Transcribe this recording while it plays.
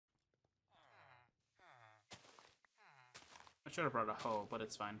I should have brought a hoe, but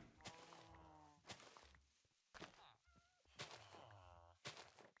it's fine.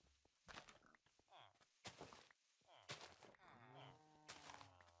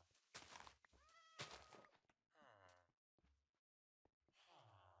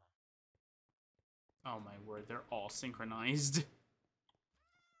 Oh my word, they're all synchronized.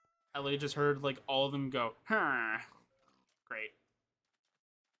 I literally just heard like all of them go, huh. Great.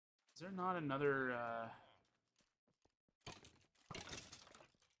 Is there not another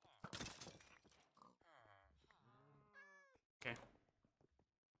okay.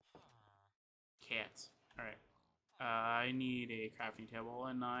 Cat. Alright. I need a crafting table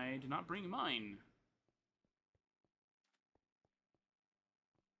and I did not bring mine.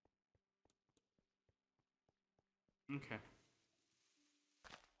 Okay.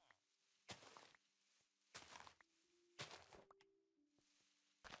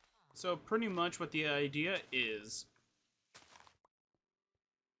 So pretty much what the idea is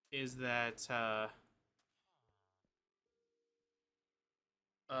that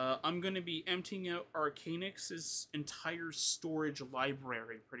I'm going to be emptying out Arcanix's entire storage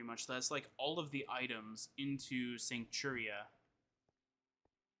library, pretty much. That's like all of the items into Sanctuaria.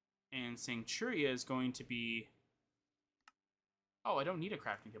 And Sanctuaria is going to be... Oh, I don't need a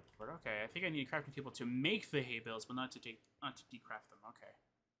crafting table for it. Okay, I think I need a crafting table to make the hay bales, but not to decraft them. Okay.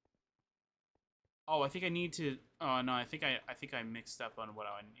 Oh, I think I need to... Oh, no, I think I mixed up on what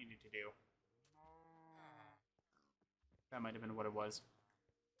I needed to do. That might have been what it was.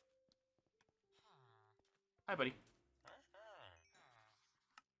 Hi, buddy.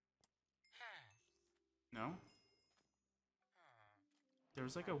 No?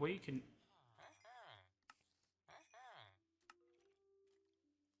 There's like a way you can...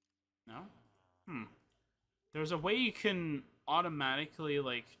 No? Hmm. There's a way you can automatically,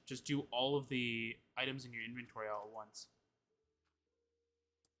 like, just do all of the items in your inventory all at once.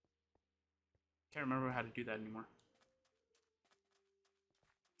 Can't remember how to do that anymore.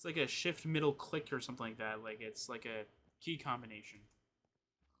 It's like a shift middle click or something like that. Like, it's like a key combination.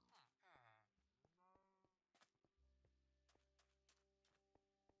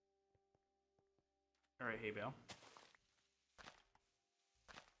 Alright, hay bale.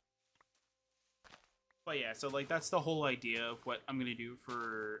 But yeah, so like that's the whole idea of what I'm gonna do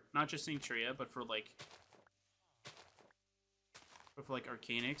for not just Sanctuaria, but for like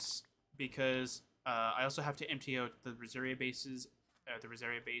Arcanix, because I also have to empty out the Rosaria bases,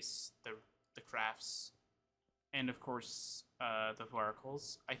 the crafts, and of course the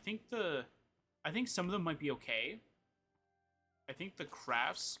oracles. I think some of them might be okay. I think the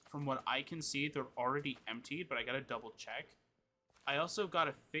crafts, from what I can see, they're already emptied, but I gotta double check. I also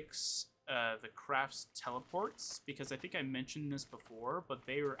gotta fix the crafts teleports, because I think I mentioned this before, but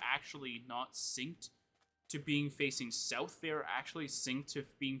they are actually not synced to being facing south. They are actually synced to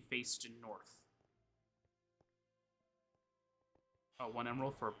being faced north. Oh, 1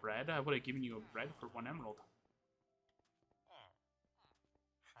 emerald for bread? I would have given you a bread for 1 emerald.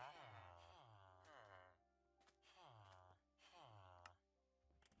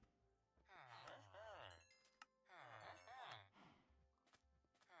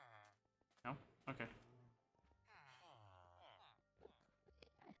 No? Okay.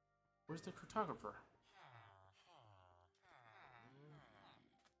 Where's the cartographer?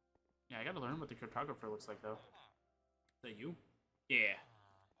 Yeah, I gotta learn what the cartographer looks like, though. Is that you? Yeah.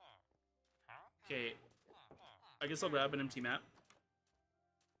 Okay. I guess I'll grab an empty map.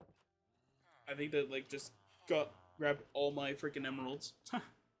 I think that, like, just grabbed all my freaking emeralds.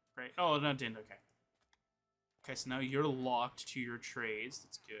 Great. Oh, no, it didn't. Okay. Okay, so now you're locked to your trades.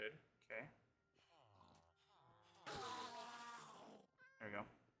 That's good. Okay. There we go.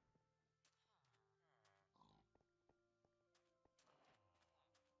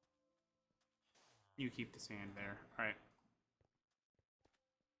 You keep the sand there. Alright.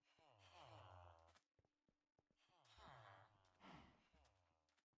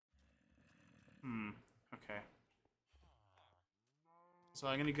 Okay. So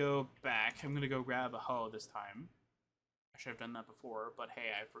I'm gonna go back. I'm gonna go grab a hoe this time. I should have done that before, but hey,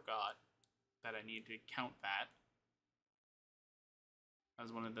 I forgot that I need to count that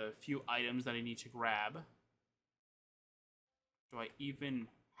as one of the few items that I need to grab. Do I even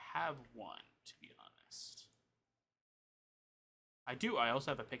have one, to be honest? I do. I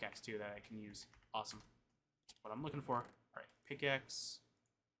also have a pickaxe, too, that I can use. Awesome. That's what I'm looking for. Alright, pickaxe.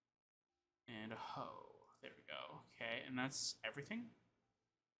 And a hoe. There we go. Okay, and that's everything?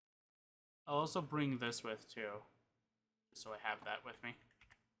 I'll also bring this with, too. Just so I have that with me.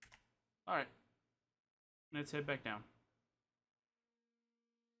 Alright. Let's head back down.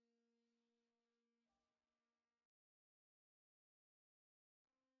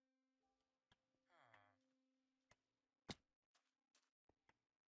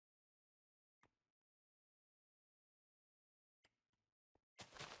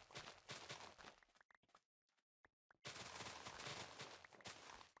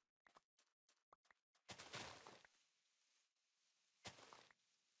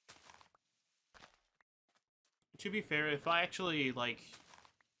 to be fair, if I actually, like...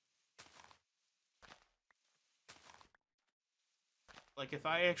 Like, if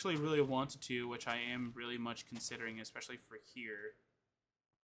I actually really wanted to, which I am really much considering, especially for here,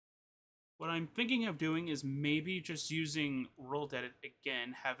 what I'm thinking of doing is maybe just using World Edit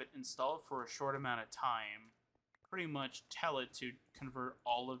again, have it installed for a short amount of time, pretty much tell it to convert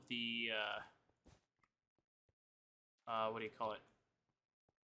all of the, what do you call it?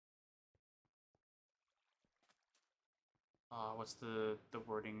 What's the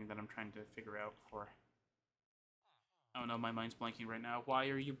wording that I'm trying to figure out for? Oh no, my mind's blanking right now. Why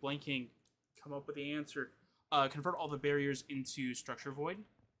are you blanking? Come up with the answer. Convert all the barriers into structure void,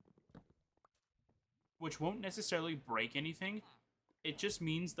 which won't necessarily break anything. It just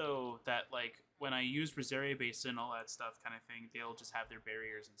means, though, that, like, when I use Rosaria Basin and all that stuff kind of thing, they'll just have their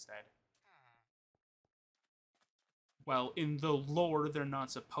barriers instead. Well, in the lore, they're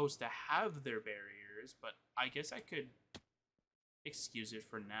not supposed to have their barriers, but I guess I could excuse it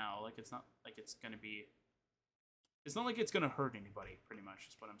for now. Like, it's not like it's gonna be... It's not like it's gonna hurt anybody, pretty much,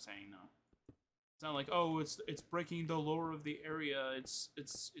 is what I'm saying, though. It's not like, oh, it's breaking the lore of the area, it's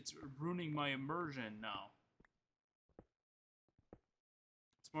ruining my immersion. No.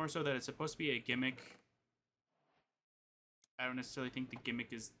 It's more so that it's supposed to be a gimmick. I don't necessarily think the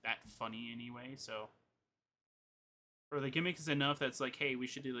gimmick is that funny anyway, so... Or the gimmick is enough that's like, hey, we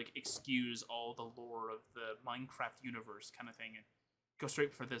should do, like, excuse all the lore of the Minecraft universe kind of thing and go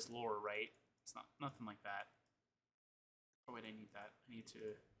straight for this lore, right? It's not nothing like that. Oh, wait, I need that. I need to...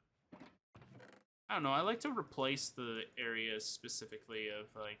 I don't know, I like to replace the areas specifically of,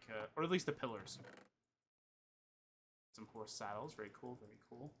 like, or at least the pillars. Some horse saddles, very cool, very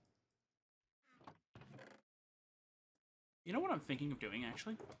cool. You know what I'm thinking of doing,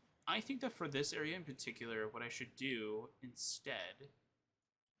 actually? I think that for this area in particular, what I should do instead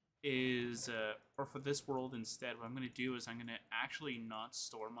is, or for this world instead, what I'm going to do is I'm going to actually not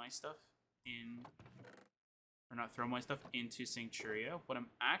store my stuff in... or not throw my stuff into Sanctuaria. What I'm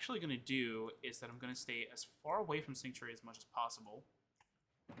actually going to do is that I'm going to stay as far away from Sanctuaria as much as possible.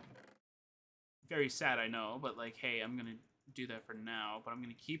 Very sad, I know, but like, hey, I'm going to do that for now, but I'm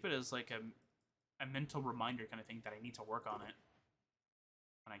going to keep it as like a mental reminder kind of thing that I need to work on it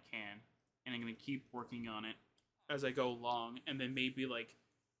when I can. And I'm going to keep working on it as I go along, and then maybe like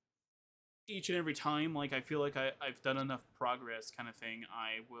each and every time like I feel like I've done enough progress kind of thing,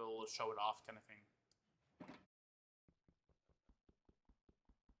 I will show it off kind of thing.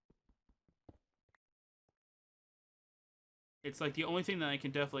 It's like the only thing that I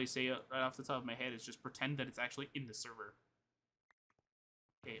can definitely say right off the top of my head is just pretend that it's actually in the server.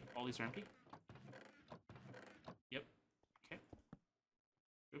 Okay, all these are empty. Yep. Okay.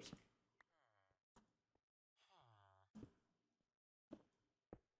 Oops.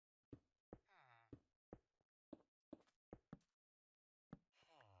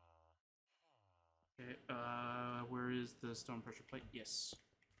 Okay, where is the stone pressure plate? Yes.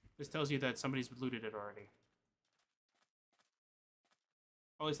 This tells you that somebody's looted it already.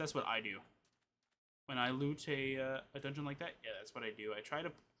 Or at least that's what I do. When I loot a dungeon like that, yeah, that's what I do.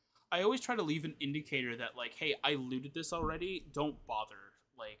 I always try to leave an indicator that, like, hey, I looted this already, don't bother.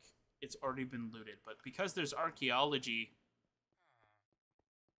 Like, it's already been looted. But because there's archaeology,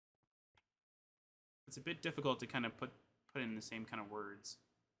 it's a bit difficult to kind of put in the same kind of words.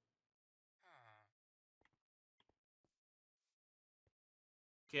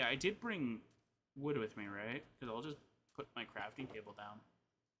 Okay, I did bring wood with me, right? Because I'll just put my crafting table down.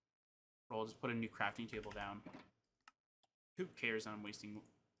 Or I'll just put a new crafting table down. Who cares I'm wasting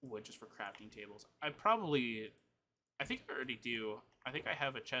wood just for crafting tables? I think I already do. I think I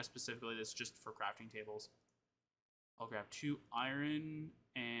have a chest specifically that's just for crafting tables. I'll grab 2 iron,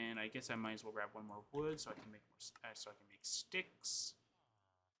 and I guess I might as well grab 1 more wood so I can make sticks.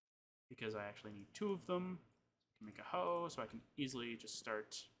 Because I actually need 2 of them. I can make a hoe, so I can easily just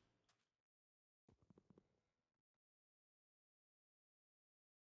start.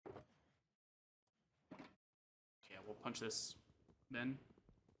 Okay, we'll punch this then.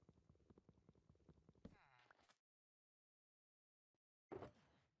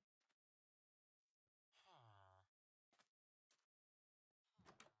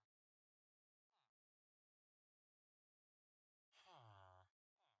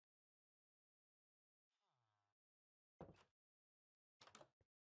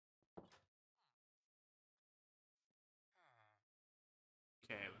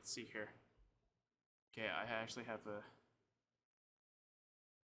 Okay, let's see here. Okay, I actually have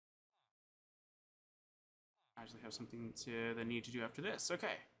something that I need to do after this.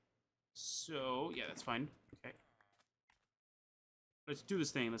 Okay. So, yeah, that's fine. Okay. Let's do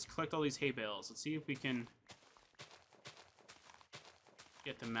this thing. Let's collect all these hay bales. Let's see if we can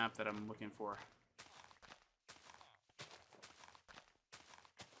get the map that I'm looking for.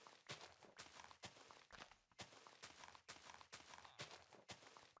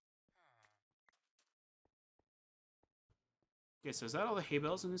 Okay, so is that all the hay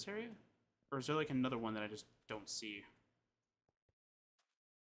bales in this area? Or is there like another one that I just don't see?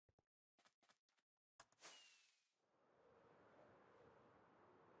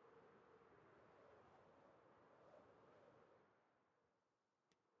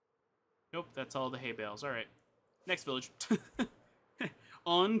 Nope, that's all the hay bales. Alright. Next village.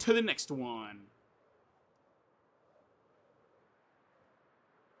 On to the next one.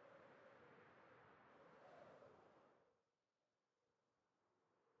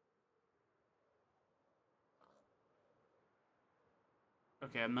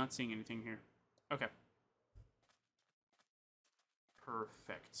 Okay, I'm not seeing anything here. Okay.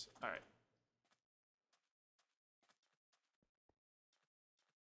 Perfect. Alright.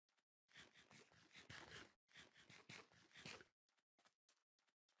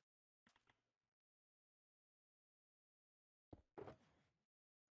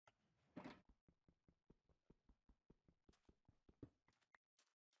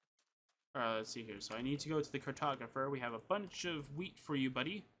 Let's see here. So I need to go to the cartographer. We have a bunch of wheat for you,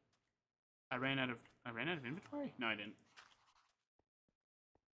 buddy. I ran out of inventory? No, I didn't.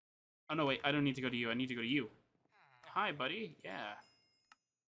 Oh no, wait, I don't need to go to you. I need to go to you. Hi, buddy. Yeah.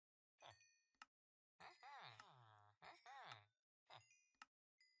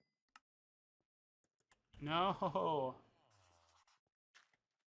 No.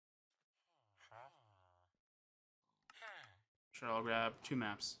 Sure, I'll grab 2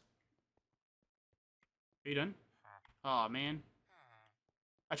 maps. Are you done? Aw, man.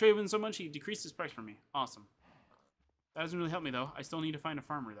 I traded with him so much he decreased his price for me. Awesome. That doesn't really help me, though. I still need to find a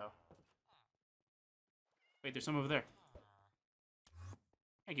farmer, though. Wait, there's some over there.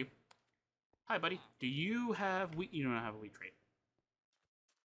 Thank you. Hi, buddy. Do you have wheat? You don't have a wheat trade.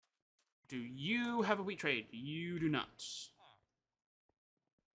 Do you have a wheat trade? You do not.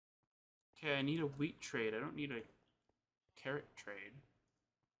 Okay, I need a wheat trade. I don't need a carrot trade.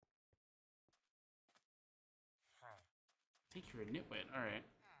 I think you're a nitwit. All right.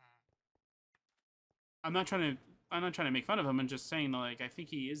 I'm not trying to make fun of him. I'm just saying, like, I think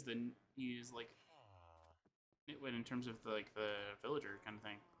he is like nitwit in terms of like the villager kind of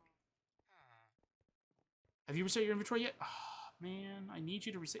thing. Have you reset your inventory yet? Oh, man, I need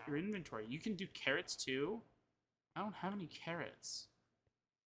you to reset your inventory. You can do carrots too? I don't have any carrots.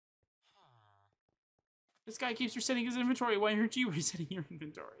 This guy keeps resetting his inventory. Why aren't you resetting your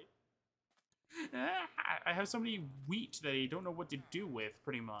inventory? I have so many wheat that I don't know what to do with,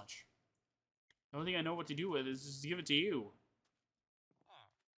 pretty much. The only thing I know what to do with is just give it to you.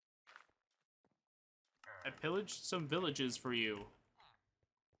 I pillaged some villages for you.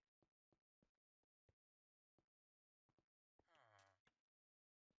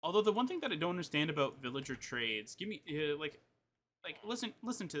 Although the one thing that I don't understand about villager trades, give me listen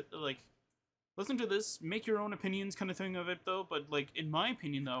to this, make your own opinions kind of thing of it though. But like in my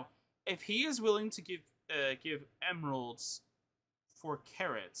opinion though, if he is willing to give emeralds for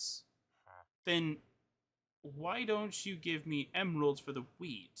carrots, then why don't you give me emeralds for the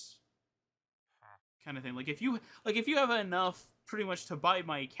wheat? Kind of thing. Like if you have enough pretty much to buy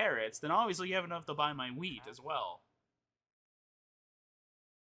my carrots, then obviously you have enough to buy my wheat as well.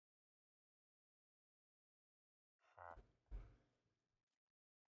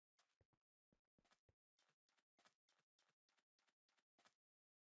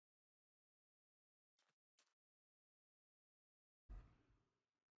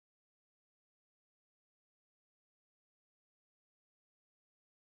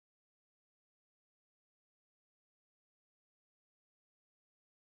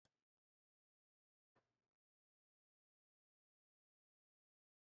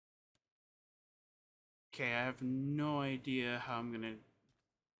 Okay, I have no idea how I'm gonna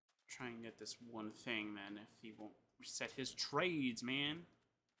try and get this one thing then if he won't reset his trades, man.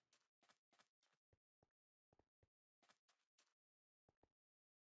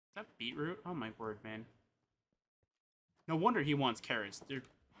 Is that beetroot? Oh my word, man. No wonder he wants carrots. They're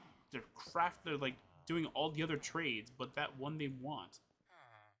like doing all the other trades, but that one they want.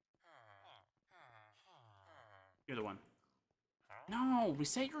 You're the one. No,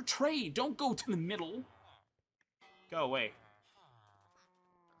 reset your trade. Don't go to the middle. Go away.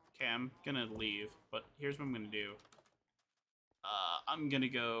 Okay, I'm gonna leave, but here's what I'm gonna do. I'm gonna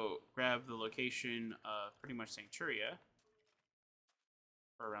go grab the location of pretty much Sancturia,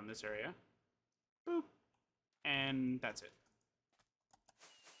 or around this area. Boop. And that's it.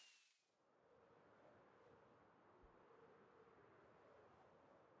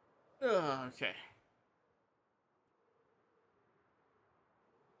 Okay.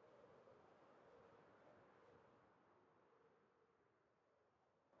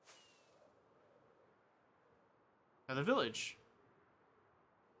 The village.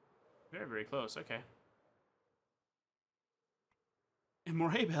 Very, very close. Okay. And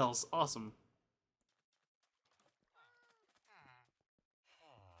more hay bales. Awesome.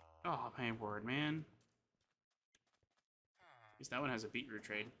 Oh, my word, man. At least that one has a beetroot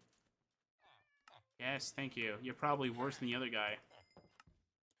trade. Yes, thank you. You're probably worse than the other guy.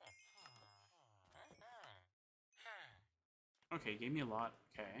 Okay, gave me a lot.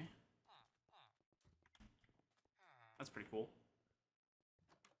 Okay. That's pretty cool.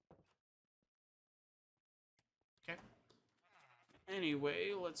 Okay.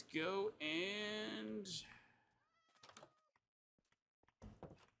 Anyway, let's go and...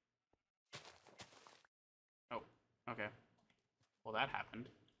 Oh, okay. Well, that happened.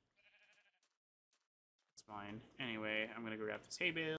 It's fine. Anyway, I'm gonna go grab this hay bale.